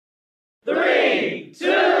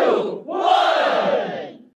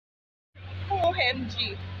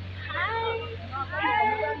OMG. Hi.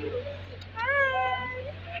 Hi.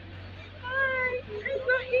 Hi. It's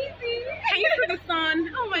so easy. Can you see the sun?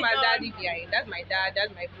 Oh my God. Daddy behind. That's my dad.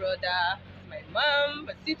 That's my brother. My mom.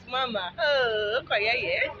 My sweet mama. Oh, okay,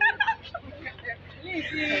 yeah.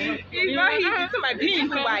 It's not easy. It's my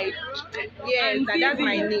beautiful wife. Yes, and that's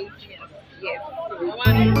my niece. Yes.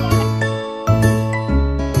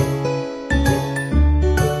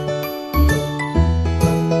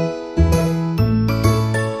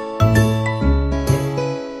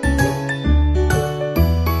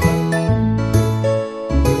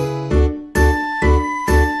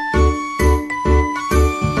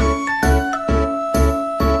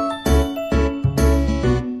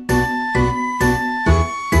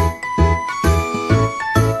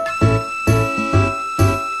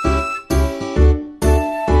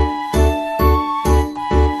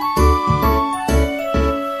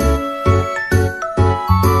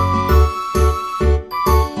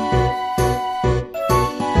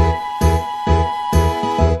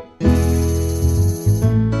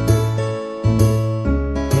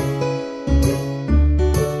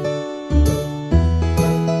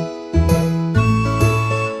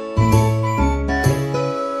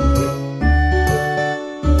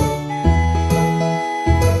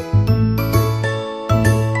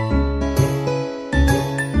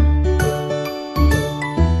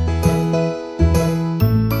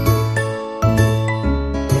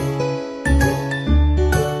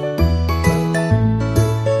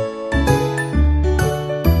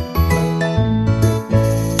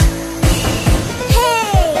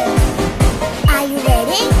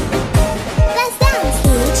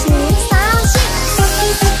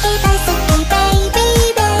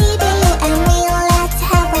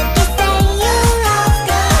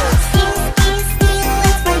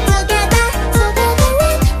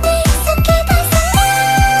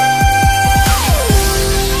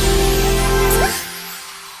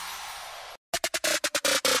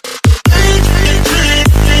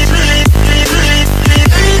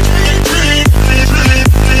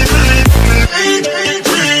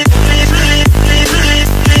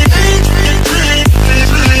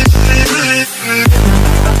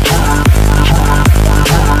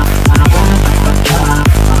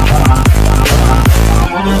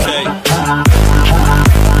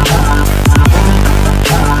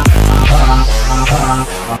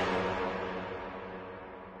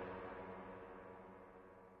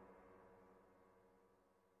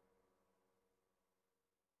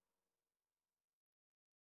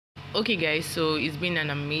 Okay guys, so it's been an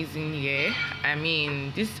amazing year. I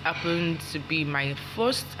mean, this happened to be my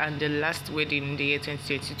first and the last wedding in the year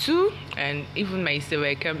 2032, and even myself,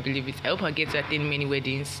 I can't believe it. I hope I get to attend many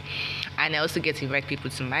weddings, and I also get to invite people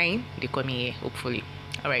to mine the coming year, hopefully.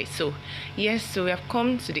 Alright, so yes, so we have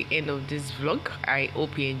come to the end of this vlog. I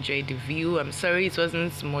hope you enjoyed the view. I'm sorry it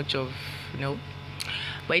wasn't much of,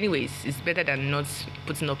 but anyways, it's better than not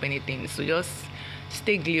putting up anything. So just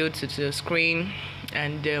stay glued to the screen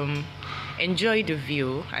and enjoy the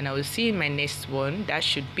view, and I will see you in my next one. That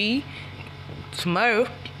should be tomorrow.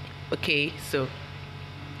 Okay, so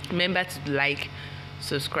remember to like,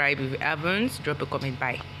 subscribe if you haven't, drop a comment.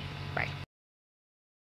 Bye.